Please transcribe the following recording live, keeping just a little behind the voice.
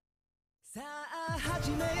始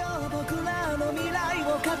めよう僕らの未来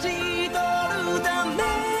を勝ち取るため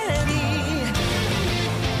に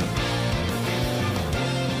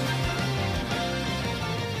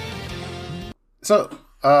So,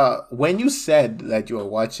 when you said that you were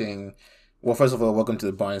watching, well, first of all, welcome to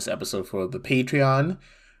the bonus episode for the Patreon.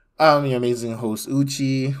 I'm your amazing host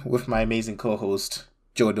Uchi with my amazing co-host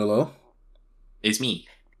Joe Dolo. It's me.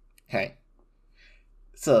 Hey.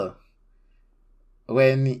 So,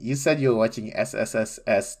 when you said you were watching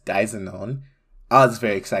SSSS Dynazenon, I was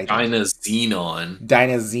very excited. Dynazenon.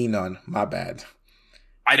 My bad.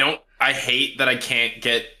 I hate that I can't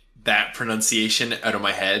get that pronunciation out of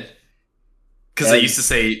my head. Because I used to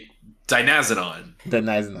say Dynazenon.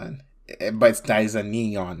 Dynazenon. But it's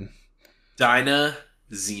Dynazenon.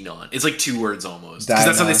 Dynazenon. It's like two words almost. Because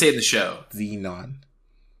that's how they say it in the show. Xenon.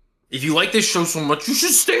 If you like this show so much, you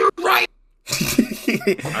should stay right.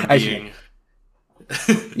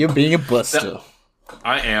 You're being a buster.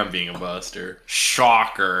 I am being a buster.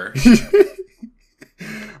 Shocker.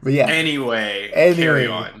 But yeah. Anyway, carry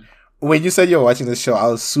on. When you said you were watching the show, I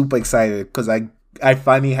was super excited because I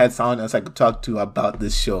finally had someone else I could talk to about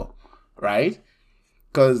this show, right?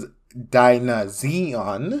 Because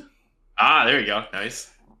Dynazenon. There you go. Nice.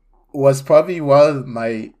 Was probably one of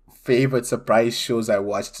my favorite surprise shows I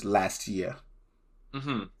watched last year.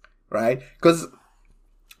 Mm-hmm. Right? Because,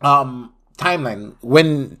 timeline,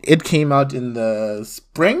 when it came out in the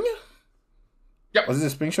spring? Yep. Was it a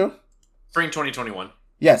spring show? Spring 2021.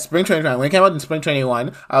 Yeah, spring 2021. When it came out in spring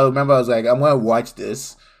 2021, I remember I was like, I'm going to watch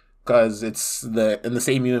this because it's in the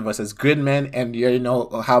same universe as Gridman, and you already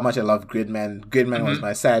know how much I love Gridman. Gridman was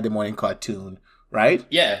my Saturday morning cartoon, right?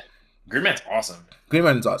 Yeah. Gridman's awesome.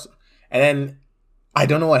 Gridman's awesome. And then, I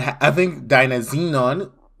don't know what I think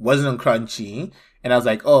Dynazenon wasn't on Crunchy, and I was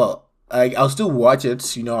like, I'll still watch it,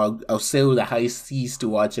 I'll sail the high seas to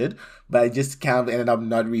watch it, but I just kind of ended up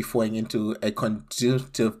not falling into a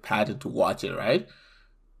continuative pattern to watch it, right?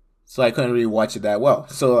 So I couldn't really watch it that well.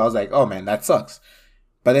 So I was like, oh man, that sucks.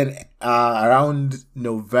 But then around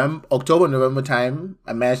October, November time,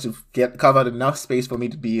 I managed to carve out enough space for me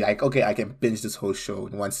to be like, okay, I can binge this whole show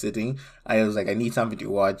in one sitting. I was like, I need something to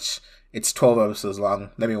watch. It's 12 episodes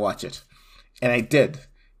long. Let me watch it. And I did.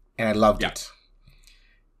 And I loved it.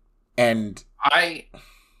 And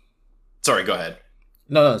Sorry, go ahead.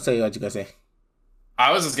 No, say what you gotta say.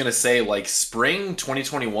 I was just gonna say, like, spring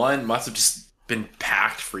 2021 must have just been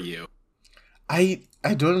packed for you. I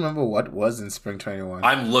don't remember what was in spring 21.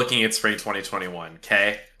 I'm looking at spring 2021,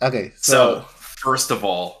 okay? Okay, so first of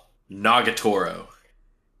all, Nagatoro,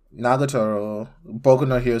 Boku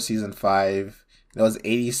no Hero Season 5, there was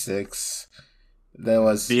 86, there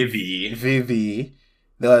was Vivi,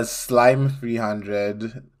 there was Slime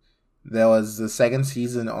 300, there was the second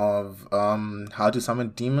season of How to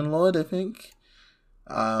Summon Demon Lord, I think.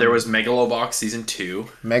 There was Megalobox Season 2.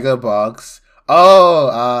 Megabox.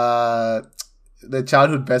 The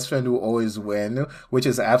childhood best friend who always win, which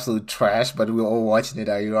is absolute trash, but we were all watching it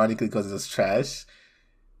ironically because it was trash.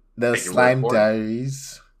 The Slime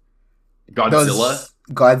Diaries. Godzilla,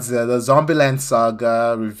 the Zombieland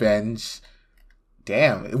Saga, Revenge.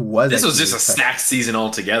 Damn, it was. This was just a snack season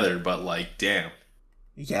altogether, but like, damn.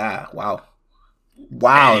 Yeah, wow.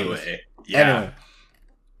 Anyway, yeah. Anyway.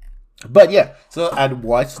 But yeah, so I'd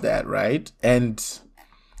watched that, right? And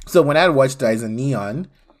so when I watched Dynazenon,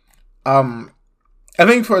 I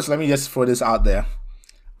think first, let me just throw this out there.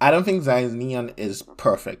 I don't think Dynazenon is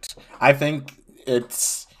perfect. I think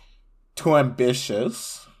it's too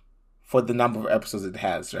ambitious for the number of episodes it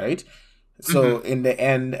has, right? So in the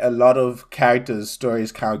end, a lot of characters'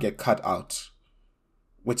 stories kind of get cut out,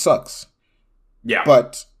 which sucks. Yeah.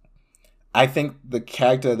 But I think the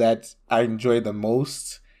character that I enjoy the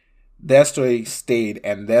most, their story stayed,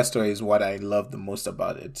 and their story is what I love the most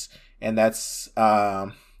about it. And that's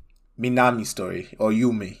Minami's story, or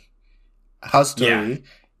Yumi. Her story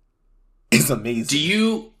is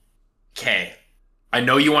amazing. Okay, I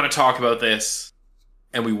know you want to talk about this,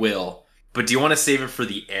 and we will, but do you want to save it for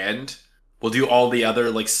the end? We'll do all the other,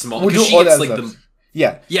 like, small... We'll do all that stuff.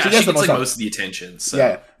 Yeah, she gets like most of the attention. So.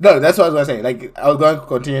 Yeah, no, that's what I was going to say. Like, I was going to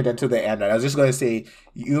continue that to the end. Right? I was just going to say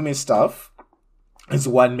Yumi's stuff is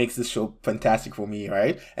what makes this show fantastic for me,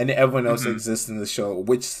 right? And everyone else exists in the show,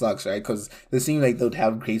 which sucks, right? Because they seem like they'd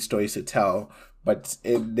have great stories to tell, but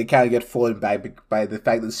they kind of get fooled by the fact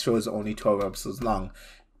that the show is only 12 episodes long.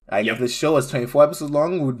 Like, if the show was 24 episodes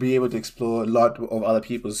long, we would be able to explore a lot of other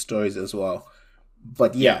people's stories as well.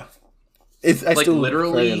 But yeah. I still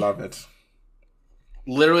really love it.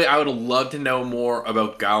 Literally, I would love to know more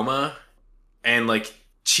about Galma and, like,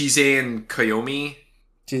 Chise and Koyomi.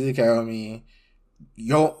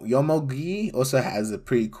 Yomogi also has a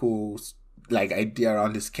pretty cool like idea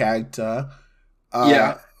around his character.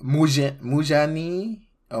 Yeah. Mujani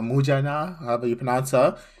or Mujana, however you pronounce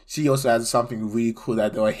her, she also has something really cool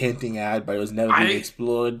that they were hinting at, but it was never really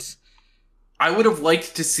explored. I would have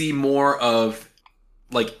liked to see more of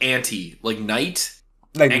like like Knight,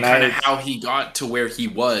 Like and kind of how he got to where he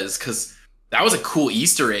was, because that was a cool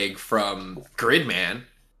Easter egg from Gridman.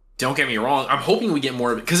 Don't get me wrong. I'm hoping we get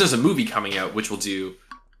more of it because there's a movie coming out, which we'll do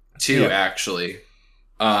too, actually.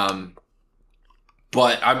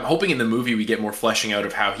 But I'm hoping in the movie we get more fleshing out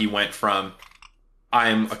of how he went from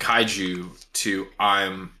I'm a kaiju to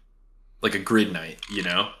I'm like a grid knight, you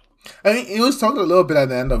know? I mean, he was talking a little bit at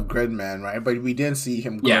the end of Gridman, right? But we didn't see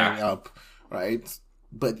him growing up, right?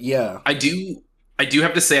 But yeah. I do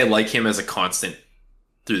have to say I like him as a constant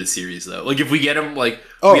through the series, though. Like, if we get him, like,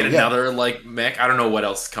 we get another, like, mech, I don't know what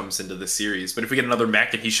else comes into the series, but if we get another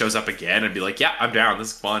mech and he shows up again, I'd be like, yeah, I'm down,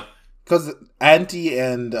 this is fun. Because Auntie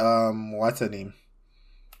and, what's her name?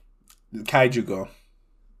 Kaiju Girl.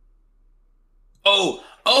 Oh!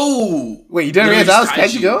 Wait, you didn't realize that was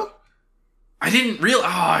Kaiju Girl? I didn't realize. Oh,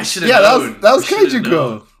 I should have known. that was Kaiju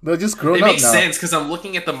Girl. They're just grown up now. It makes sense, because I'm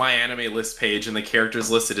looking at the My Anime List page, and the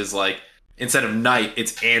characters listed as, like, instead of Knight,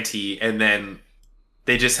 it's Auntie, and then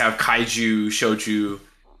they just have Kaiju, Shoju,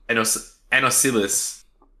 Anosilis,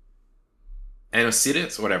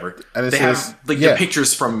 whatever. They have, like, the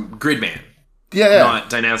pictures from Gridman. Yeah. Not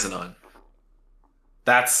Dynazenon.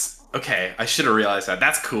 That's... Okay, I should have realized that.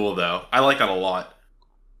 That's cool, though. I like that a lot.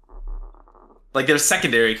 Like, they're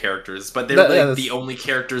secondary characters, but they're the only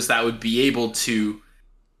characters that would be able to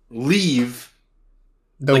leave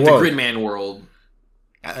the Gridman world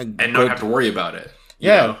and not have to worry about it. You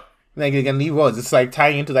know? Like, they can leave worlds. It's like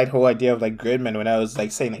tying into that whole idea of, like, Gridman when I was,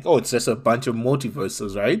 like, saying, like, oh, it's just a bunch of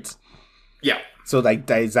multiverses, right? Yeah. So, like,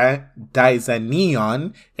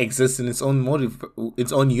 Daizanion exists in its own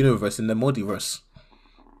universe in the multiverse.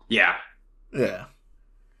 Yeah. Yeah.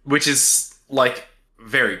 Which is, like,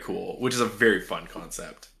 very cool. Which is a very fun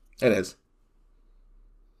concept. It is.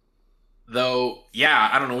 Though, yeah,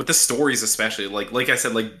 I don't know, with the stories especially, like I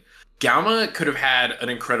said, like, Galma could have had an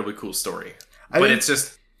incredibly cool story. But it's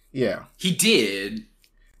just... Yeah. He did,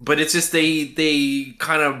 but it's just they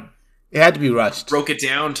kind of... It had to be rushed. Broke it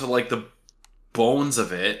down to, like, the bones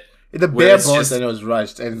of it. The bare bones, and it was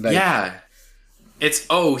rushed. And like, yeah. It's,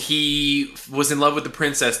 he was in love with the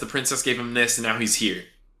princess gave him this, and now he's here.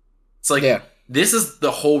 It's like, this is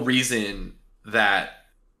the whole reason that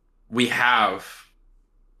we have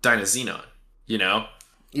Dynazenon, you know?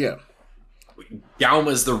 Yeah.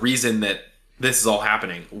 Galma's the reason that this is all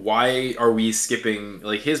happening. Why are we skipping,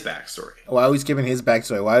 like, his backstory? Why are we skipping his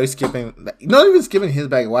backstory? Why are we skipping... Not even skipping his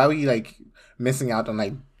back. Why are we, like, missing out on,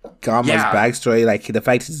 like, Galma's backstory? Like, the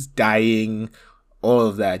fact he's dying, all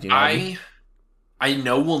of that, you know? I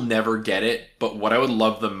know we'll never get it, but what I would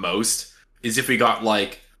love the most is if we got,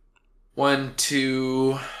 like, 1,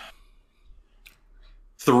 2,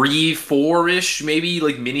 3, 4-ish, maybe,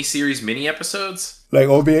 like, mini-series, mini-episodes. Like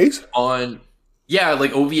OVAs? Yeah,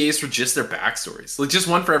 like OVAs for just their backstories. Like, just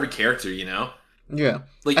one for every character, you know? Yeah.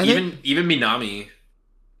 Like, even Minami.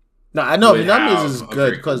 No, I know, Minami's is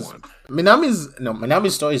good, because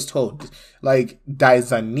Minami's story is told. Like,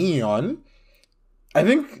 Daizanion, I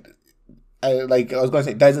think... I was going to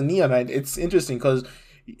say, Dynazenon, right? It's interesting because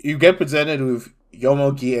you get presented with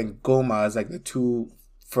Yomogi and Goma as, like, the two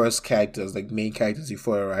first characters, like, main characters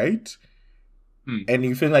before, right? And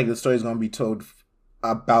you feel like the story is going to be told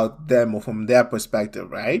about them or from their perspective,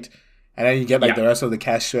 right? And then you get, like, the rest of the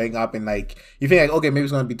cast showing up and, like, you think, like, okay, maybe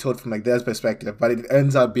it's going to be told from, like, their perspective, but it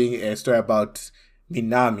ends up being a story about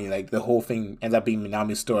Minami. Like, the whole thing ends up being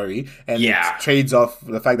Minami's story. And it trades off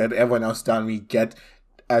the fact that everyone else down, we get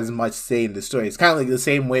as much say in the story. It's kind of like the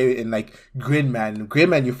same way in, like, Gridman. In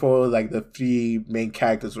Gridman, you follow, like, the three main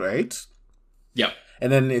characters, right? Yep.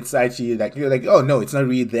 And then it's actually, like, you're like, oh, no, it's not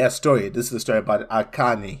really their story. This is a story about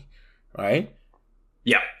Akane, right?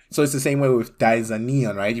 Yeah. So it's the same way with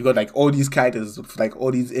Dynazenon, right? You got, like, all these characters with, like,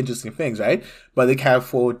 all these interesting things, right? But they kind of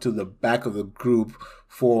fall to the back of the group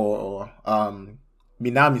for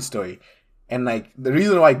Minami's story. And, like, the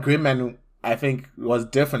reason why Gridman, I think, was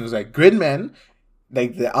different is, like, Gridman...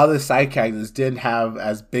 Like, the other side characters didn't have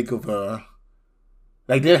as big of a...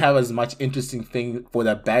 Like, didn't have as much interesting thing for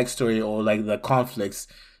their backstory or, like, the conflicts.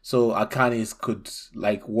 So, Akane's could,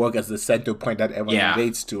 like, work as the center point that everyone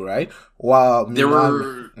relates to, right? While there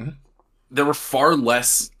were far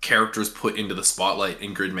less characters put into the spotlight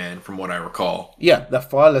in Gridman, from what I recall. Yeah, the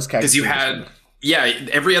far less characters. Because you had... Yeah,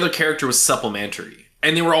 every other character was supplementary.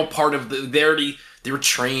 And they were all part of the... they were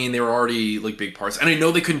trained, they were already like big parts. And I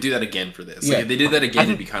know they couldn't do that again for this. Like if they did that again,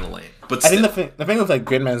 it'd be kind of lame. But still. I think the thing with like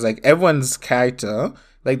Gridman is like everyone's character,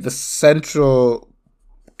 like the central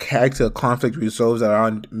character conflict resolves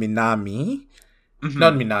around Minami,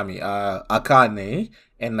 not Minami, Akane,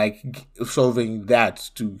 and like solving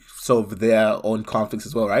that to solve their own conflicts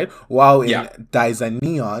as well, right? While in Daisa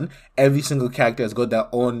Neon, every single character has got their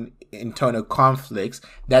own internal conflicts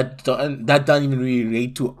that don't even really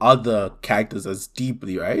relate to other characters as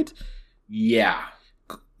deeply, right? Yeah.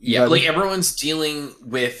 Like everyone's dealing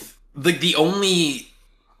with like the only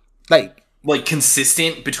like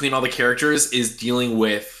consistent between all the characters is dealing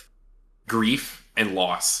with grief and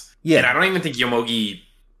loss. Yeah, and I don't even think Yomogi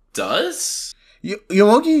does.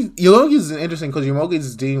 Yomogi is interesting because Yomogi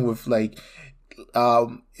is dealing with like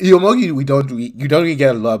Yomogi. You don't really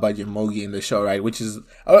get a lot about Yomogi in the show, right? Which is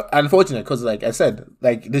unfortunate because, like I said,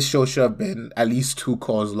 like this show should have been at least 2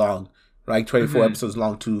 cours long, right? 24 episodes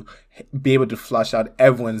long to be able to flush out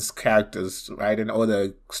everyone's characters, right, and all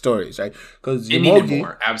the stories, right? Because it needed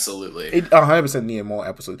more, absolutely. It 100% needed more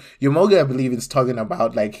episodes. Yomogi, I believe, is talking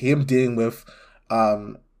about like him dealing with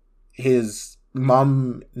his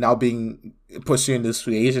mom now pursuing this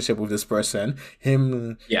relationship with this person,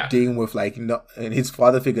 him dealing with like and his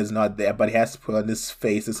father figure is not there, but he has to put on this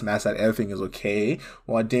face, this mask that everything is okay,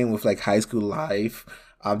 while dealing with like high school life,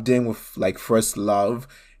 dealing with like first love,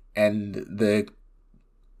 and the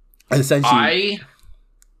essentially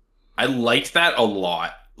I liked that a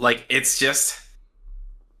lot. Like it's just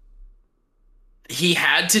he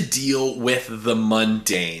had to deal with the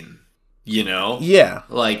mundane, you know? Yeah.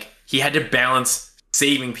 Like he had to balance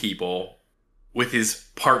saving people with his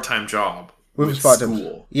part-time job, with his part-time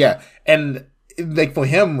school. Yeah, and like for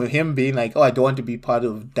him, with him being like, "Oh, I don't want to be part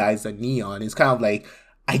of Daisa Neon," it's kind of like,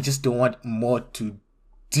 I just don't want more to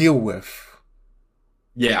deal with.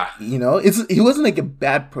 Yeah, you know, he wasn't like a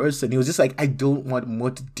bad person. He was just like, I don't want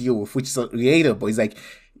more to deal with, which is relatable. He's like,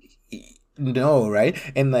 no, right?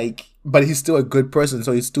 And like, but he's still a good person,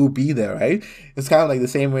 so he still be there, right? It's kind of like the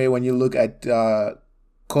same way when you look at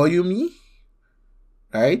Koyumi,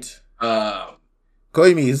 right?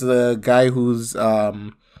 Koyumi is the guy who's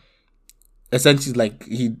essentially like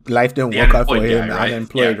life didn't work out for him, right?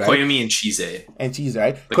 Unemployed, right? Koyumi and Chise,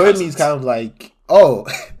 right? Koyumi is kind of like, oh,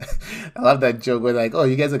 I love that joke where like, oh,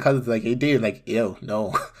 you guys are cousins, like, hey, dude, like, ew,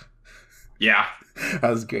 no. Yeah, that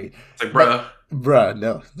was great. It's like, bruh,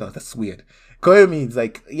 no, that's weird. Koyumi is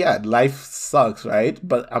like, yeah, life sucks, right?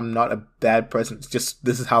 But I'm not a bad person. It's just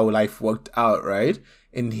this is how life worked out, right?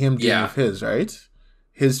 And him dealing with his, right?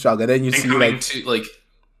 His struggle. And then you see like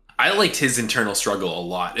I liked his internal struggle a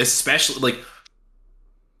lot, especially like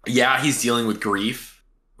he's dealing with grief,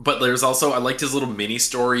 but there's also I liked his little mini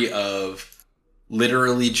story of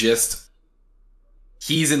literally just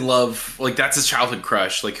he's in love, like that's his childhood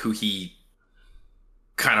crush, like who he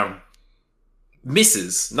kind of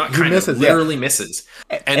misses, literally misses.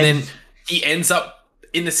 And then he ends up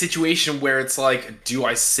in the situation where it's like, do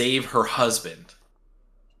I save her husband?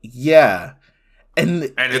 Yeah.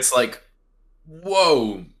 And it's like,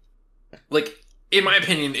 whoa. Like, in my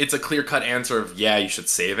opinion, it's a clear-cut answer of, yeah, you should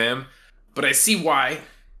save him. But I see why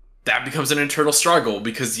that becomes an internal struggle,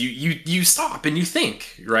 because you stop and you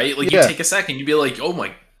think, right? Like, you take a second, you'd be like, oh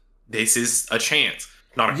my, this is a chance.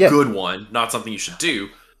 Not a good one, not something you should do.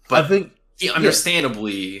 But I think he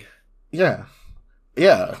understandably... Yeah.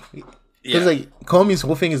 Because, like, Komi's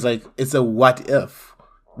whole thing is, like, it's a what if.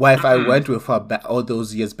 What if I went with her all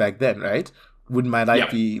those years back then, right? Would my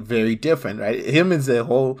life be very different, right?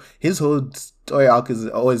 His whole story arc is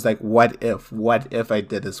always like, what if I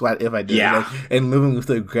did this? What if I did this? Like, and living with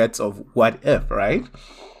the regrets of what if, right?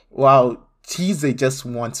 While Chise just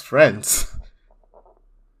wants friends.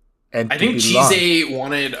 And I think Chise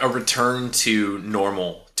wanted a return to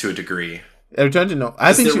normal to a degree. A return to normal.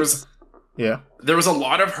 I think there was a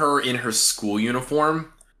lot of her in her school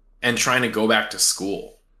uniform and trying to go back to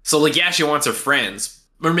school. So, like, she wants her friends,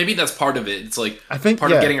 or maybe that's part of it. It's like, I think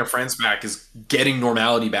part of getting her friends back is getting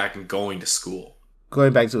normality back and going to school.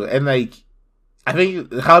 Going back to it. And, like, I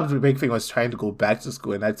think how the big thing was trying to go back to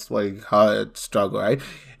school, and that's, like, her struggle, right?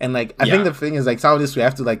 And, like, I think the thing is, like, some of this we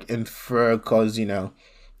have to, like, infer because, you know,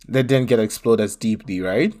 they didn't get explored as deeply,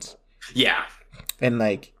 right? Yeah. And,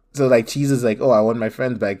 like, so, like, Chise is like, oh, I want my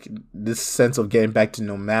friends back. This sense of getting back to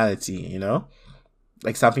normality, you know?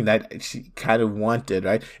 Like something that she kind of wanted,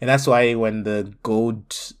 right? And that's why when the gold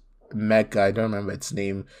mecha, I don't remember its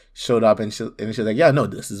name, showed up and she was like, yeah, no,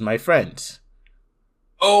 this is my friend.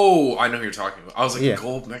 Oh, I know who you're talking about. I was like,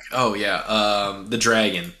 gold mecha. Oh, yeah. The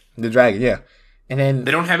dragon. The dragon, yeah. And then... They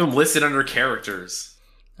don't have him listed under characters.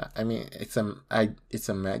 I mean, it's a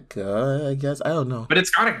mecha, I guess. I don't know. But it's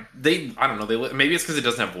kind of I don't know. Maybe it's because it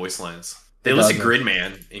doesn't have voice lines. They It listed doesn't.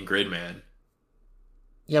 Gridman in Gridman.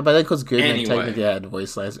 Yeah, but that because Gridman Anyway. technically had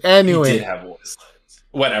voice lines. He Anyway, did have voice lines.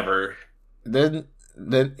 Whatever. then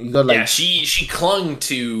you got like Yeah, she clung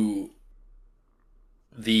to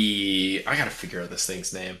the. I gotta figure out this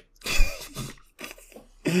thing's name.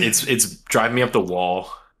 It's driving me up the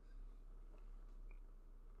wall.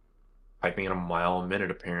 Typing in a mile a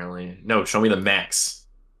minute, apparently. No, show me the max.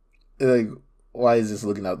 like why is this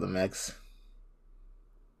looking out the max?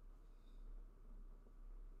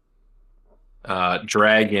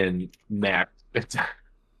 Dragon max.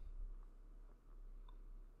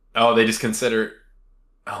 Oh, they just consider.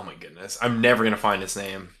 Oh my goodness, I'm never gonna find its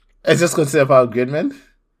name. It's just considered about Gridman?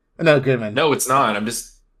 No, Gridman. No, it's not. I'm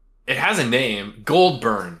just. It has a name.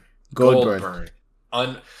 Goldburn. Goldburn.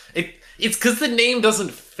 It's because the name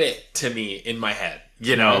doesn't fit to me in my head.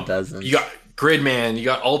 You No, know, it doesn't. You got Gridman, you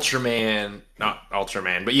got Ultraman, not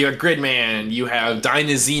Ultraman, but you got Gridman, you have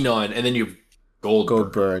Dynazenon, and then you have Goldburn,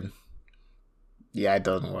 Goldburn. Yeah, it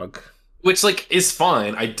doesn't work. which like is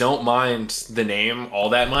fine. I don't mind the name all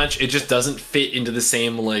that much. It just doesn't fit into the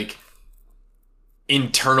same like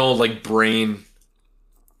internal like brain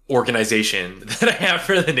organization that I have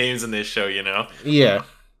for the names in this show. You know. Yeah.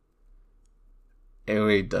 It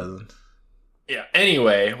really doesn't. Yeah.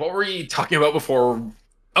 Anyway, what were we talking about before?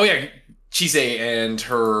 Oh yeah, Chise and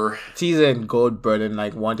her. Cheese and Goldburn and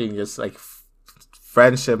like wanting just like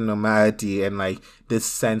friendship, normality, and like this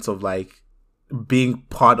sense of like being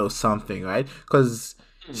part of something, right? Because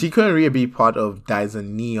she couldn't really be part of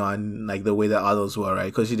Dyson Neon like the way that others were, right?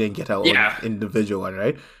 Because she didn't get her own individual one,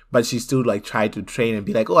 right? But she still like tried to train and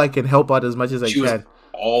be like, oh, I can help out as much as I She was can.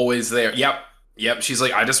 always there. Yep. She's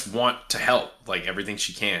like, I just want to help, like everything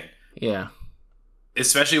she can. Yeah.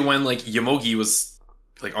 Especially when like Yomogi was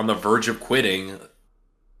like on the verge of quitting.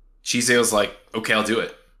 Chise was like, okay, I'll do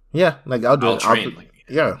it. Yeah, like I'll do I'll it. train.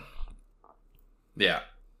 Yeah. Yeah.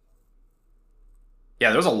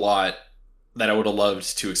 Yeah, there's a lot that I would have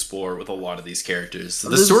loved to explore with a lot of these characters.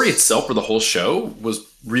 The story itself for the whole show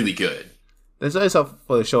was really good. The story itself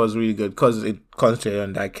for the show was really good because it concentrated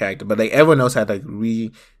on that character. But like everyone else had like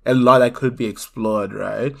really a lot that could be explored,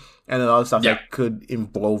 right? And a lot of stuff that could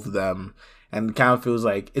involve them. And it kind of feels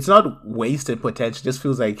like it's not wasted potential. It just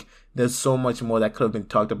feels like there's so much more that could have been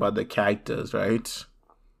talked about the characters, right?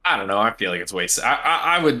 I don't know. I feel like it's wasted.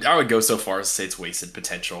 I would go so far as to say it's wasted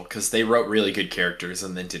potential because they wrote really good characters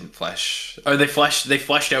and then didn't flesh. Or they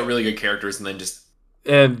fleshed out really good characters and then just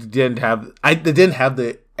they didn't have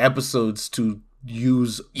the episodes to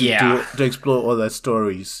use to explore all their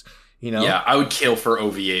stories. You know? Yeah, I would kill for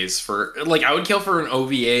OVAs I would kill for an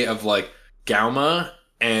OVA of like Gauma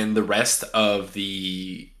and the rest of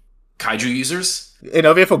the kaiju users. An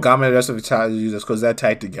OVA for Gauma and the rest of the kaiju users because they're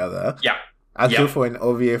tied together. Yeah. I'd go for an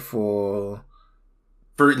OVA for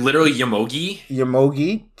literally Yomogi,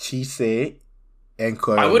 Chise, and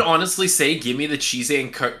Koyomi. I would honestly say give me the Chise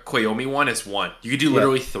and Koyomi one as one. You could do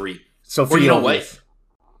literally 3. So or you know what?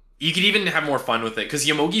 You could even have more fun with it because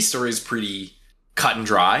Yomogi's story is pretty cut and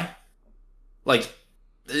dry. Like,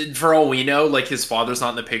 for all we know, like his father's not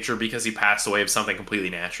in the picture because he passed away of something completely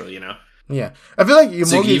natural, you know? Yeah. I feel like Yomogi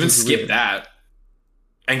so you can even skip weird. that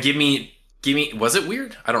and give me, was it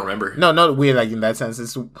weird? I don't remember. No, not weird like in that sense.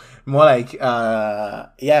 It's more like,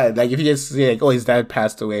 like if you just say like, oh, his dad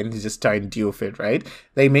passed away and he's just trying to deal with it, right?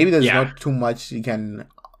 Like maybe there's not too much you can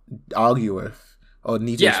argue with or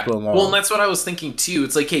need to explore more. Well, and that's what I was thinking too.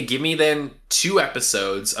 It's like, hey, give me then 2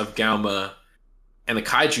 episodes of Gauma and the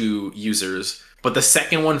kaiju users, but the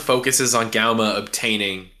second one focuses on Gauma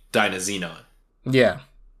obtaining Dynazenon. Yeah.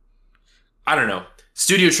 I don't know.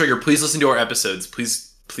 Studio Trigger, please listen to our episodes. Please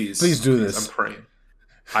do this. I'm praying.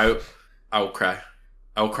 I will cry.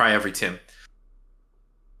 I will cry every Tim.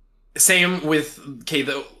 Same with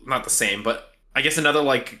though not the same, but I guess another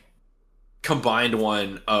like combined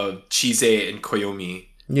one of Chise and Koyomi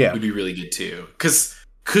would be really good too. Because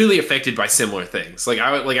clearly affected by similar things. Like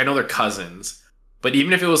I know they're cousins, but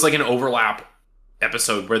even if it was like an overlap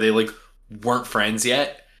episode where they like weren't friends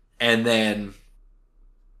yet, and then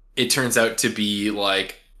it turns out to be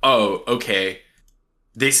like, oh, okay,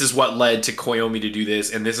 this is what led to Koyomi to do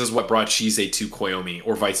this, and this is what brought Chise to Koyomi,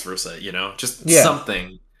 or vice versa, you know? Just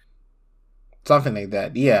something. Something like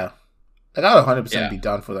that, yeah. Like, I would 100% be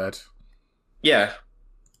down for that. Yeah.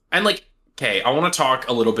 And, like, okay, I want to talk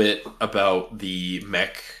a little bit about the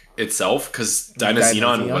mech itself, because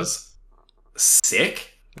Dynazenon was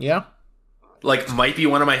sick. Yeah. Like, might be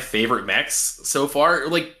one of my favorite mechs so far.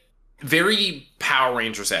 Like, very Power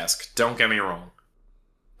Rangers-esque, don't get me wrong.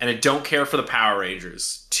 and I don't care for the Power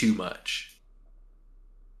Rangers too much.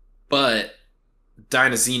 But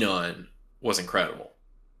Dynazenon was incredible.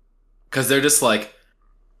 Because they're just like,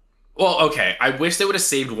 well, okay, I wish they would have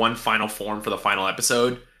saved one final form for the final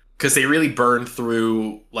episode, because they really burned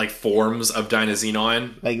through like forms of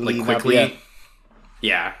Dynazenon like quickly.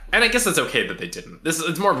 Yeah, and I guess it's okay that they didn't.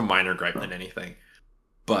 It's more of a minor gripe than anything.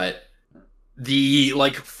 But the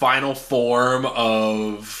like final form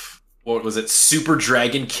of, what was it, Super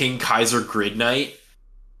Dragon King Kaiser Grid Knight,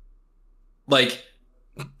 like,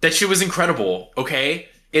 that shit was incredible. Okay,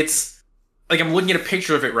 it's like, I'm looking at a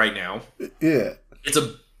picture of it right now. Yeah, it's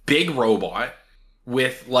a big robot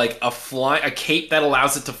with like a cape that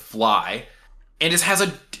allows it to fly, and it has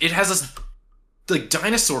a like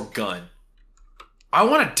dinosaur gun. I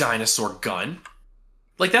want a dinosaur gun.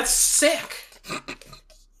 Like, that's sick.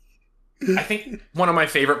 I think one of my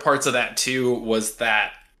favorite parts of that too was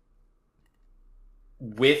that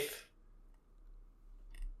with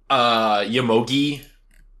Yomogi,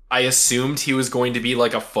 I assumed he was going to be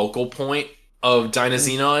like a focal point of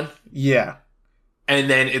Dynazenon. Yeah. And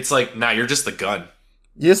then it's like, nah, you're just the gun.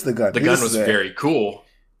 Yes, the gun. The gun was very cool,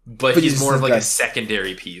 but he's more of like a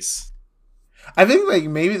secondary piece. I think like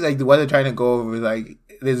maybe like what they're trying to go over is like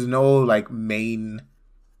there's no like main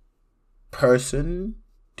person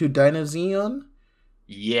to Dynazenon.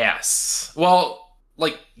 Yes. Well,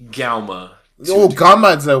 like Galma. Oh,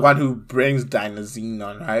 Galma's the one who brings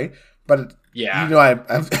Dynazenon, right? But yeah, you know, I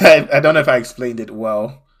don't know if I explained it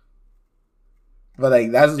well. But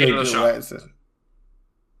like that's like the way it's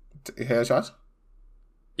a hair shot.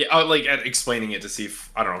 Yeah, I like at explaining it to see if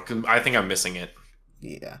I don't know. 'Cause I think I'm missing it.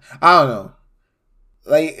 Yeah, I don't know.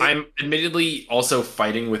 Like, I'm admittedly also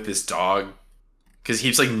fighting with this dog because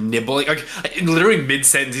he's like nibbling. Like, literally mid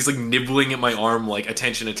sentence, he's like nibbling at my arm, like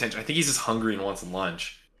attention. I think he's just hungry and wants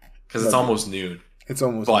lunch because it's almost noon. It's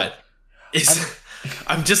almost. But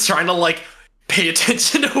I'm just trying to like pay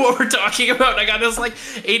attention to what we're talking about. And I got this like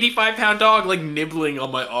 85-pound dog like nibbling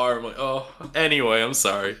on my arm. Like, oh, anyway, I'm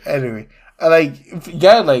sorry. Anyway. Like,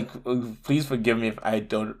 yeah, like, please forgive me if I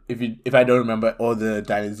don't remember all the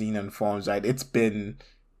Dynazenon forms, right? It's been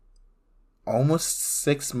almost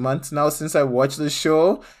 6 months now since I watched the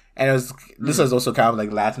show, and this was also kind of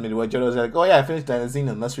like last minute where Joe was like, oh yeah, I finished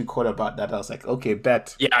Dynazenon, let's record about that. I was like, okay,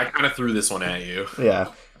 bet. Yeah, I kind of threw this one at you. Yeah.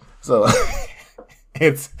 So,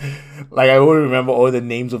 it's, like, I won't remember all the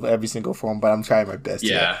names of every single form, but I'm trying my best.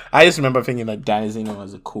 Yeah. I just remember thinking that Dynazenon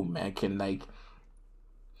was a cool mech, and like,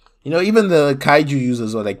 you know, even the kaiju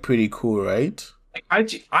users were like pretty cool, right? I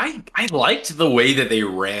liked the way that they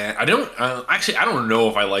ran. I don't know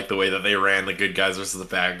if I like the way that they ran the good guys versus the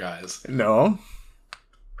bad guys. No,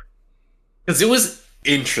 because it was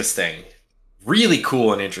interesting, really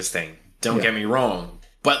cool and interesting. Don't get me wrong,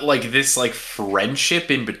 but like this like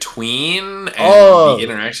friendship in between and the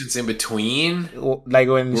interactions in between, like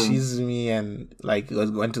when Shizumi and like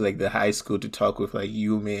went to like the high school to talk with like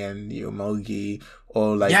Yume and Yomogi.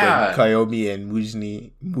 Or like when Kayomi and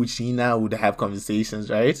Mujina would have conversations,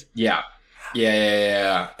 right? Yeah.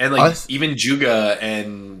 And like even Juga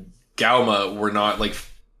and Galma were not like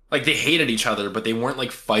they hated each other, but they weren't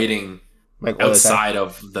like fighting like outside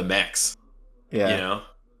of the mechs. Yeah, you know.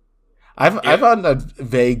 I found that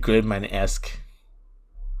very Gridman-esque.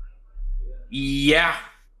 Yeah,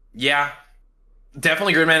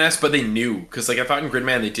 definitely Gridman-esque, but they knew because like I thought in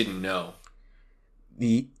Gridman they didn't know.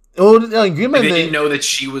 Gridman, they didn't know that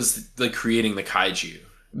she was like creating the kaiju.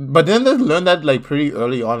 But then they learned that like pretty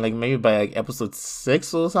early on, like maybe by like episode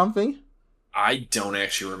 6 or something. I don't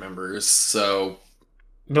actually remember, so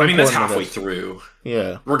I mean that's halfway through.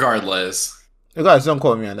 Yeah. Regardless, don't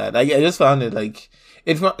quote me on that. Like I just found it like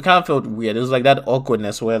it kind of felt weird. It was like that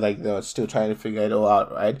awkwardness where like they were still trying to figure it all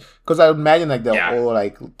out, right? Because I imagine like they're all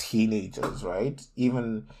like teenagers, right?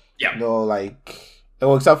 Even though like.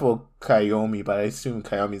 Well, except for Kayomi, but I assume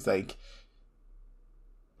Kayomi's like...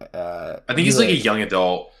 I think he's like a young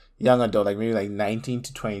adult. Young adult, like maybe like 19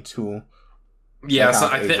 to 22. Yeah, so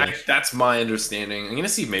I think that's my understanding. I'm going to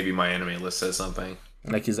see if maybe my anime list says something.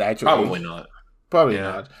 Like his actual Probably age. not. Probably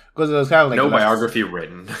not. Because it was kind of like... No biography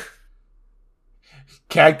written.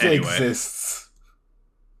 Character exists.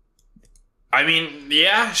 I mean,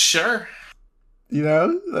 yeah, sure. You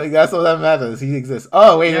know? Like, that's all that matters. He exists.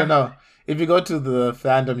 Oh, wait, no. If you go to the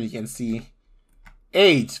fandom, you can see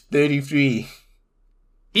age 33.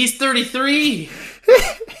 He's 33.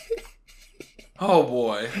 Oh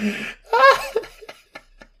boy.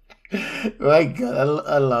 My God,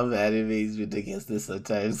 I love anime. It's ridiculous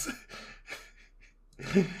sometimes.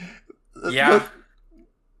 Yeah.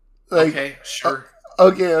 Like, okay, sure.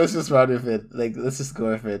 Okay, let's just run with it. Like, let's just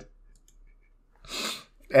go with it.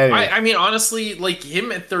 Anyway. I mean, honestly, like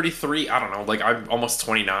him at 33, I don't know. Like I'm almost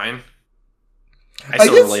 29. I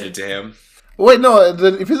still related to him. Wait, no.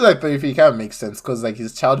 If he's like 33, it kind of makes sense because like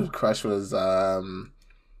his childhood crush was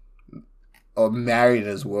or married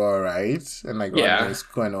as well, right? And like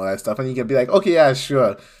school and all that stuff, and you can be like, okay, yeah,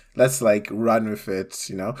 sure. Let's like run with it,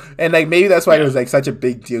 you know, and like maybe that's why it was like such a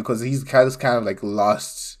big deal because he's kind of like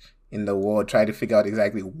lost in the world, trying to figure out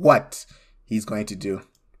exactly what he's going to do.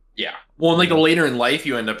 Yeah, well, and like the later in life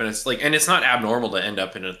you end up in, it's like, and it's not abnormal to end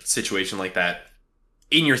up in a situation like that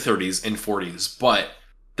in your 30s and 40s, but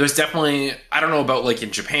there's definitely, I don't know about like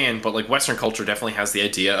in Japan, but like Western culture definitely has the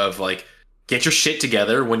idea of like get your shit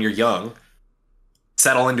together when you're young,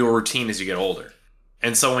 settle into a routine as you get older.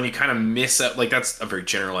 And so when you kind of miss out, like that's a very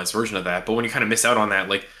generalized version of that, but when you kind of miss out on that,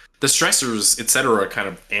 like the stressors, etc., kind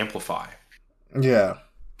of amplify. Yeah.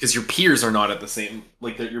 Because your peers are not at the same,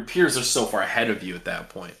 like your peers are so far ahead of you at that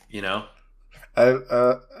point, you know?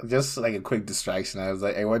 Just like a quick distraction. I was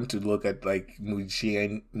like, I went to look at like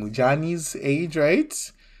Mujani's age, right?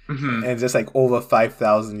 Mm-hmm. And just like over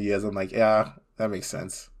 5,000 years. I'm like, yeah, that makes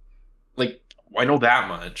sense. Like, I know that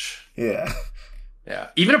much. Yeah. Yeah,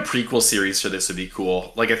 even a prequel series for this would be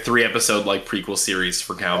cool, like a 3-episode like prequel series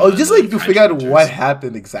for Galman. Oh, just like to figure out what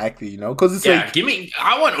happened exactly, you know? Because it's like,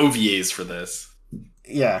 I want OVAs for this.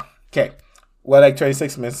 Yeah. Okay. We're like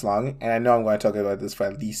 26 minutes long, and I know I'm going to talk about this for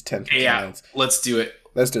at least 10 minutes. Let's do it.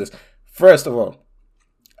 Let's do this. First of all,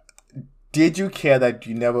 did you care that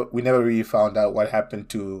we never really found out what happened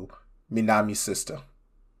to Minami's sister?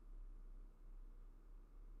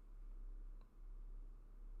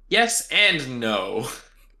 Yes and no.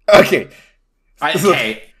 Okay.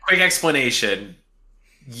 Quick explanation.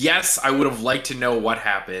 Yes, I would have liked to know what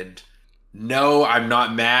happened. No, I'm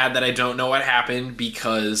not mad that I don't know what happened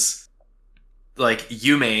because, like,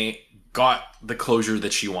 Yume got the closure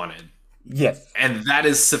that she wanted. Yes. And that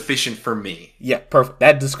is sufficient for me. Yeah, perfect.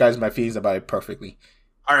 That describes my feelings about it perfectly.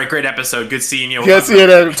 All right, great episode. Good seeing you. Good seeing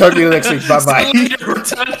you. Talk to you next week. Bye-bye. We're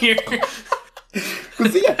done here.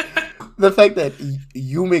 The fact that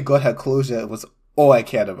Yume got her closure was all I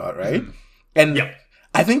cared about, right? And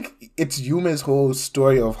I think it's Yume's whole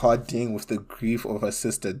story of her dealing with the grief of her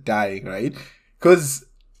sister dying, right? Because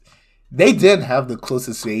they didn't have the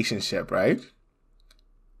closest relationship, right?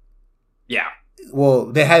 Yeah. Well,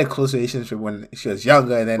 they had a close relationship when she was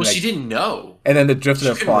younger, and then she didn't know, and then they drifted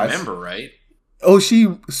apart. She couldn't remember, right? Oh, she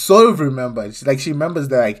sort of remembers. She remembers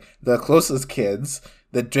that like the closest kids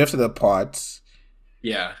that drifted apart.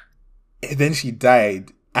 Yeah. And then she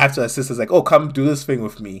died after her sister's like, "Oh, come do this thing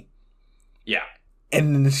with me." Yeah.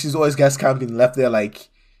 And she's always just kind of been left there like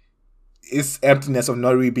it's emptiness of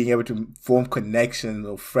not really being able to form connections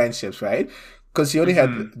or friendships, right? Because she only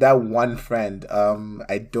had that one friend.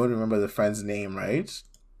 I don't remember the friend's name, right?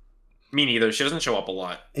 Me neither. She doesn't show up a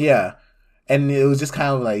lot. Yeah. And it was just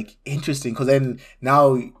kind of like interesting because then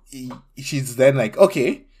now she's then like,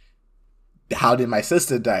 okay, how did my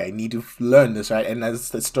sister die? I need to learn this, right? And as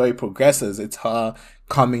the story progresses, it's her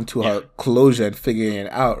coming to her closure and figuring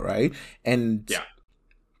it out, right? And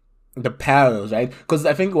the parallels, right? Because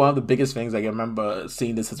I think one of the biggest things, like I remember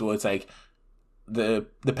seeing this as well, it's like the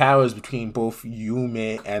parallels between both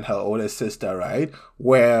Yume and her older sister, right?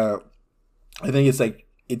 Where I think it's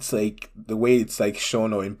like the way it's like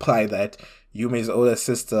shown or implied that Yume's older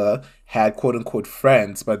sister had quote unquote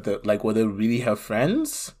friends, but were they really her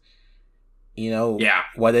friends? You know,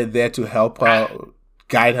 were they there to help her,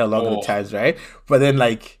 guide her along the times, right? But then,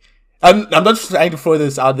 like, I'm not trying to throw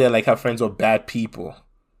this out there like her friends were bad people,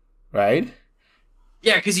 right?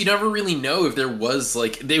 Yeah, because you never really know if there was,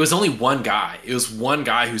 like, there was only one guy. It was one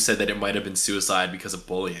guy who said that it might have been suicide because of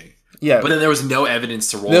bullying. Yeah. But then there was no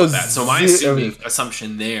evidence to roll with that. So my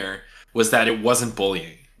assumption there was that it wasn't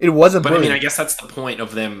bullying. It wasn't bullying. But I mean, I guess that's the point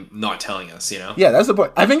of them not telling us, you know? Yeah, that's the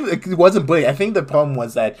point. I think it wasn't bullying. I think the problem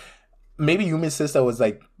was that maybe Yumi's sister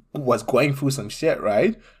was going through some shit,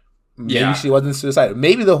 right? Maybe she wasn't suicidal.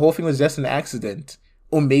 Maybe the whole thing was just an accident.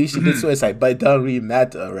 Or maybe she did suicide, but it doesn't really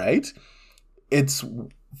matter, right? It's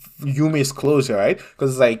Yumi's closure, right?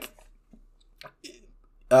 Because, like,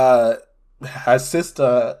 her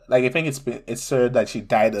sister, like, I think it's said that she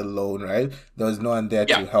died alone, right? There was no one there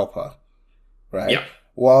to help her, right? Yeah.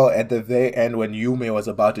 Well, at the very end, when Yume was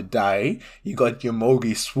about to die, you got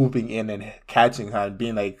Yomogi swooping in and catching her and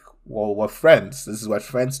being like, well, we're friends. This is what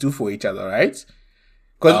friends do for each other, right?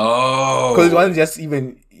 Because it wasn't just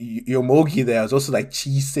even Yomogi there. It was also like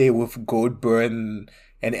Chise with Goldburn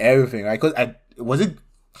and everything, right? Because I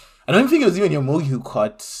don't think it was even Yomogi who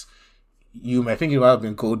caught Yume. I think it might have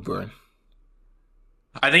been Goldburn.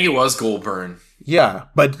 I think it was Goldburn. Yeah,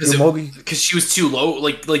 but Yomogi, because she was too low.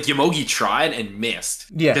 Like Yomogi tried and missed.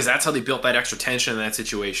 Yeah, because that's how they built that extra tension in that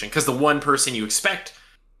situation. Because the one person you expect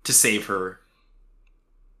to save her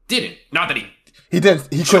didn't. Not that he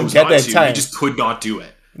didn't. He couldn't get that time. He just could not do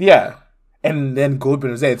it. Yeah, and then Goldberg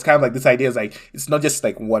was there. It's kind of like this idea is like it's not just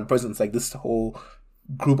like one person. It's like this whole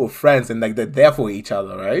group of friends, and like they're there for each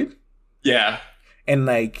other, right? Yeah, and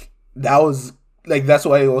like that was like that's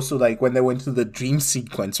why also like when they went to the dream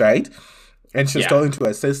sequence, right? And she was talking to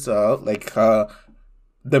her sister, like the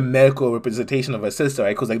medical representation of her sister,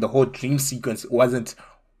 right? Because like the whole dream sequence wasn't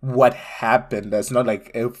what happened. That's not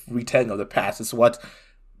like a retelling of the past. It's what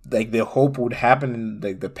like the hope would happen in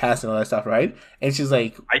like the past and all that stuff, right? And she's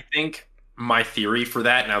like, I think my theory for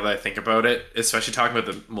that, now that I think about it, especially talking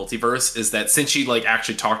about the multiverse, is that since she like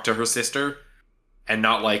actually talked to her sister and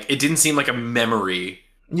not like it didn't seem like a memory.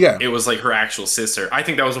 Yeah, it was like her actual sister. I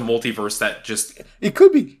think that was a multiverse that just it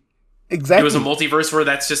could be. Exactly. It was a multiverse where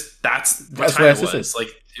that's what time it was. Like,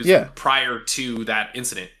 it was prior to that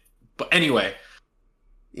incident. But anyway.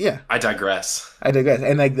 Yeah. I digress.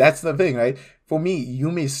 And, like, that's the thing, right? For me,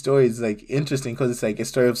 Yumi's story is, like, interesting because it's, like, a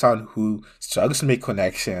story of someone who struggles to make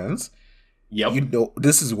connections. Yep. You know,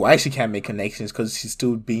 this is why she can't make connections because she's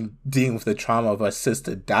still dealing with the trauma of her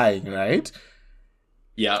sister dying, right?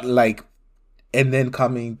 Yeah. Like, and then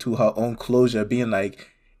coming to her own closure, being like,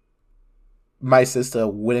 my sister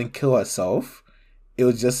wouldn't kill herself. It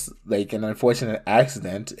was just like an unfortunate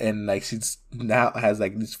accident, and like she's now has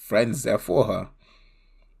like these friends there for her.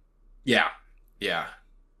 Yeah,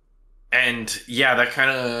 and that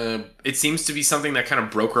kind of it seems to be something that kind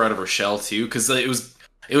of broke her out of her shell too, because it was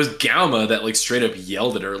Galma that like straight up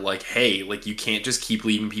yelled at her like, "Hey, like you can't just keep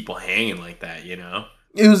leaving people hanging like that," you know.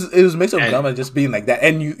 It was mixed up Galma just being like that,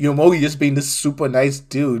 and Yomogi just being this super nice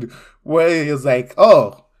dude, where he was like,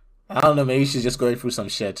 "Oh, I don't know, maybe she's just going through some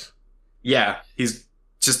shit." Yeah, he's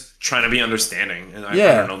just trying to be understanding. And I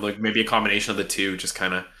don't know, like maybe a combination of the two just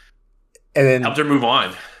kind of helped her move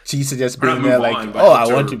on. She suggests being there like,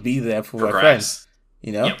 I want to be there for my friends,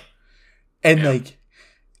 you know? Yep. And like,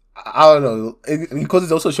 I don't know, because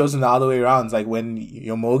it also shows in the other way around. It's like when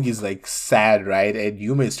Yomogi's like sad, right? And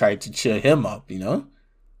Yumi is trying to cheer him up, you know?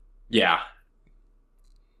 Yeah.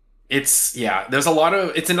 There's a lot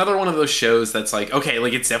of, it's another one of those shows that's like, okay,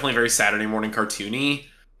 like it's definitely very Saturday morning cartoony,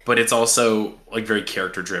 but it's also like very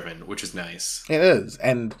character driven, which is nice. It is.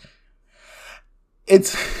 And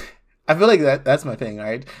it's, I feel like that's my thing,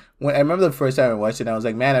 right? When I remember the first time I watched it, I was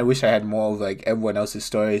like, man, I wish I had more of like everyone else's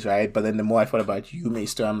stories, right? But then the more I thought about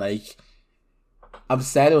Yumi's story, I'm like, I'm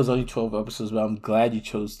sad it was only 12 episodes, but I'm glad you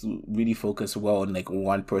chose to really focus well on like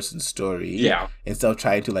one person's story. Yeah. Instead of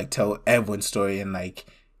trying to like tell everyone's story and like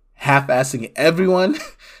half-assing everyone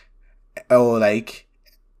or like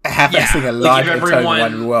half-assing a lot and telling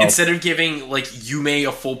one well. Instead of giving like Yume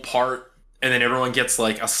a full part and then everyone gets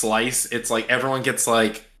like a slice, it's like everyone gets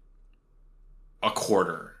like a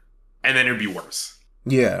quarter and then it'd be worse.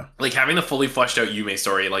 Yeah. Like having the fully fleshed out Yume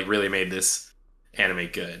story like really made this anime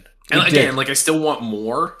good. And again, like I still want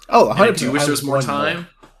more. Oh, 100%. I do wish there was more time. More.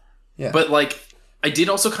 Yeah. But like I did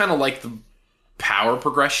also kind of like the power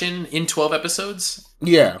progression in 12 episodes.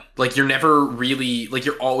 Yeah. Like you're never really like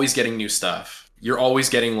you're always getting new stuff. You're always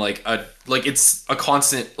getting like it's a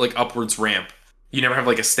constant like upwards ramp. You never have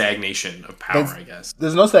like a stagnation of power, I guess.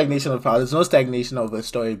 There's no stagnation of power. There's no stagnation of the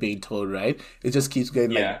story being told, right? It just keeps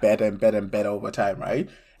getting like better and better and better over time, right?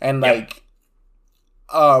 And like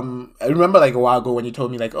I remember like a while ago when you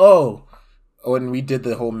told me like, oh, when we did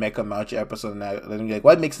the whole Mecha March episode, and then you're like,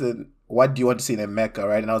 what do you want to see in a mecha,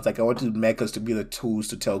 right? And I was like, I want mechas to be the tools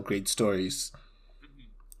to tell great stories.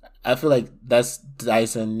 I feel like that's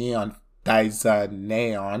Dyson Neon.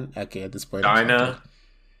 Okay, at this point. Dyna.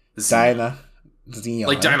 Xeon.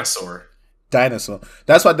 Like dinosaur.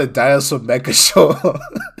 That's what the dinosaur mecha show.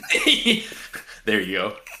 There you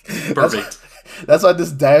go. Perfect. That's what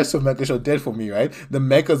this dinosaur mecha show did for me, right? The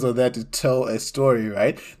mechas are there to tell a story,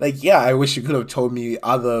 right? Like, yeah, I wish you could have told me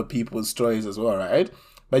other people's stories as well, right?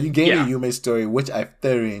 But you gave me Yume's story, which I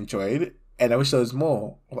thoroughly enjoyed, and I wish there was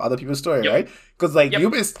more of other people's story, right? Because like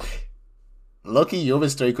Yume's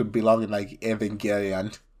story could belong in like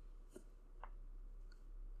Evangelion.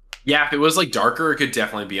 Yeah, if it was like darker, it could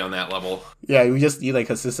definitely be on that level. Yeah, we just need like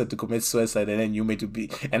her sister to commit suicide, and then Yume to be,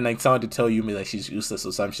 and like someone to tell Yume like she's useless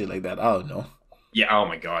or some shit like that. I don't know. Yeah. Oh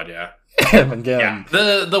my god. Yeah. Evangelion.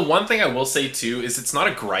 Yeah. The one thing I will say too is it's not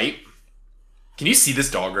a gripe. Can you see this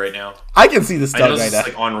dog right now? I can see this dog right now.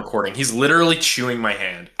 Like on recording. He's literally chewing my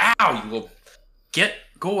hand. Ow! You will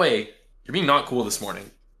go away. You're being not cool this morning.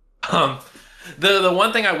 The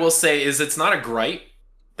one thing I will say is it's not a gripe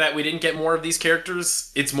that we didn't get more of these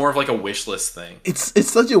characters. It's more of like a wish list thing. It's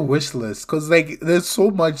such a wish list because like there's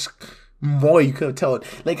so much more you could have told.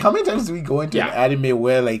 Like how many times do we go into an anime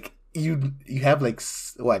where like you have like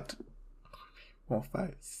what 4,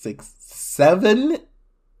 5, 6, 7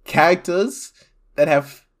 characters that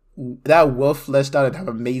are well fleshed out and have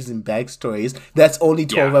amazing backstories that's only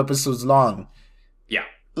 12 episodes long. Yeah.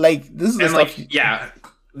 Like this is the stuff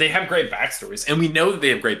they have great backstories, and we know that they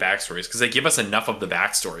have great backstories because they give us enough of the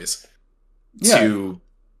backstories to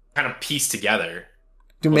kind of piece together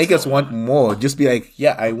to make us want more. Just be like,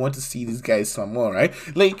 yeah, I want to see these guys some more, right?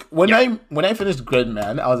 Like when I finished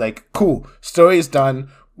Gridman, I was like, cool, story is done.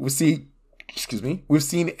 We've seen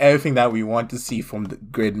everything that we want to see from the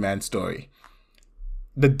Gridman story.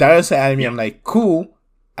 The Dinosaur anime, I'm like, cool,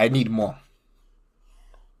 I need more.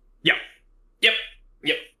 Yep.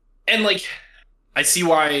 And like, I see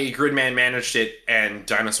why Gridman managed it and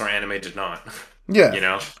Dinosaur Anime did not. Yeah. You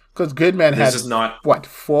know? Because Gridman has,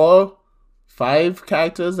 4, 5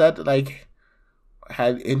 characters that, like,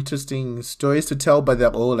 had interesting stories to tell, but they're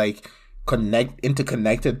all, like,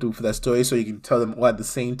 interconnected through the story, so you can tell them all at the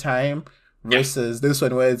same time. Versus this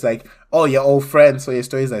one where it's like, oh, you're all friends, so your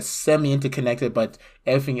stories are semi-interconnected, but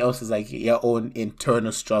everything else is, like, your own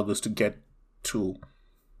internal struggles to get to.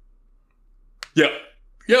 Yep.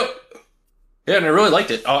 Yeah, and I really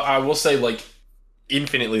liked it. I will say, like,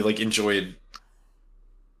 infinitely, like, enjoyed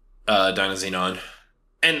Dynazenon.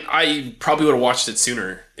 And I probably would have watched it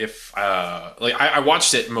sooner if, I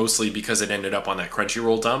watched it mostly because it ended up on that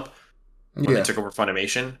Crunchyroll dump when they took over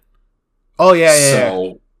Funimation. Oh, yeah.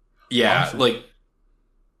 So, awesome. Like,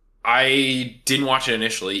 I didn't watch it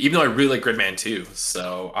initially, even though I really like Gridman too.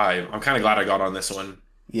 So I'm kind of glad I got on this one.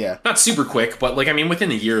 Yeah. Not super quick, but, like, I mean,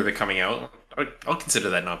 within a year of it coming out, I'll consider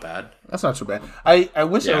that not bad. That's not too bad. I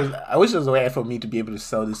wish there was a way for me to be able to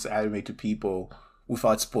sell this anime to people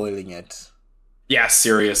without spoiling it. Yeah,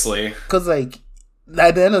 seriously. Because, like,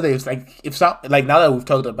 at the end of the day, it's like, now that we've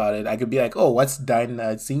talked about it, I could be like, oh, what's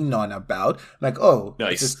Dynazenon about? Like, oh,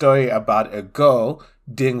 It's a story about a girl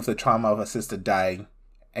dealing with the trauma of her sister dying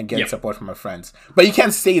and getting support from her friends. But you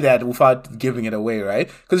can't say that without giving it away,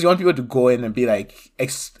 right? Because you want people to go in and be like,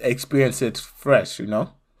 experience it fresh, you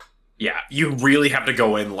know? Yeah, you really have to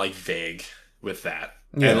go in, like, vague with that.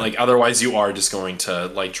 Yeah. And, like, otherwise you are just going to,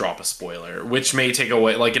 like, drop a spoiler, which may take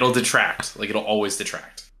away, like, it'll detract. Like, it'll always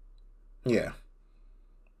detract. Yeah.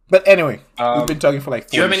 But anyway, we've been talking for, like, 40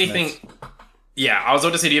 Do you have minutes. anything... Yeah, I was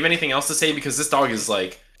about to say, do you have anything else to say? Because this dog is,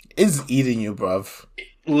 like... It's eating you, bruv.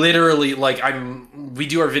 Literally, like, we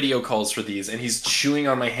do our video calls for these, and he's chewing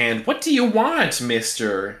on my hand. What do you want,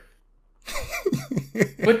 mister?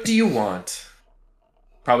 What do you want?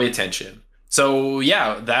 Probably attention. So,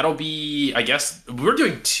 yeah, that'll be, I guess, we're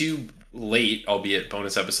doing 2 late, albeit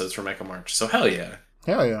bonus episodes for Mecha March. So, hell yeah.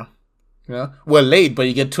 Hell yeah. You know, we're late, but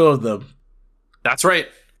you get 2 of them. That's right.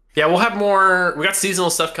 Yeah, we'll have more. We got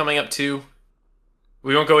seasonal stuff coming up, too.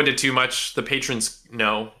 We won't go into too much. The patrons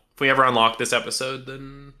know. If we ever unlock this episode,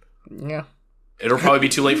 then... Yeah. It'll probably be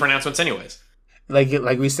too late for announcements anyways.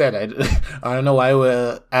 Like we said, I don't know why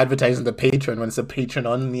we're advertising the patron when it's a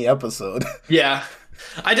patron-only episode. Yeah.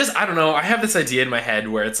 I don't know. I have this idea in my head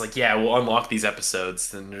where it's like, yeah, we'll unlock these episodes,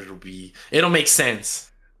 then it'll make sense.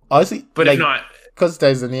 Honestly, but like, if not, because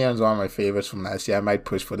Dynazenon is one of my favorites from last year, I might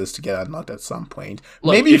push for this to get unlocked at some point.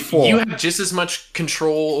 Look, maybe 4. You have just as much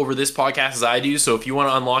control over this podcast as I do, so if you want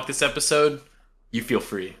to unlock this episode, you feel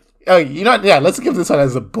free. Oh, you know what? Yeah, let's give this one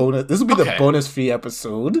as a bonus. This will be the bonus-free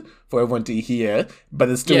episode for everyone to hear, but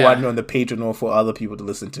it's still one on the Patreon or for other people to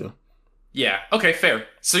listen to. Yeah. Okay. Fair.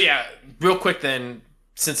 So yeah, real quick then.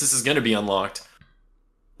 Since this is going to be unlocked,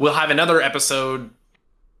 we'll have another episode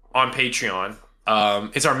on Patreon.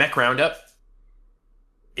 It's our mech roundup.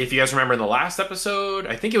 If you guys remember in the last episode,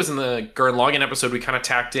 I think it was in the Gurren Lagann episode, we kind of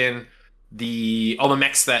tacked in all the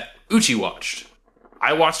mechs that Uchi watched.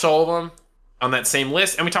 I watched all of them on that same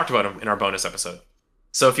list, and we talked about them in our bonus episode.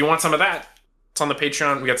 So if you want some of that, it's on the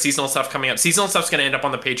Patreon. We got seasonal stuff coming up. Seasonal stuff's going to end up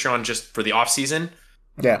on the Patreon just for the off season.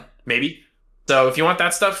 Yeah. Maybe. So if you want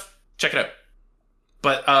that stuff, check it out.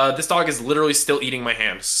 But this dog is literally still eating my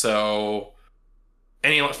hand. So,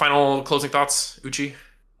 any final closing thoughts, Uchi?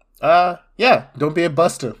 Yeah. Don't be a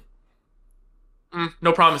buster.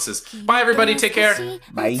 No promises. Bye, everybody. Take care.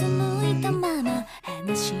 Bye.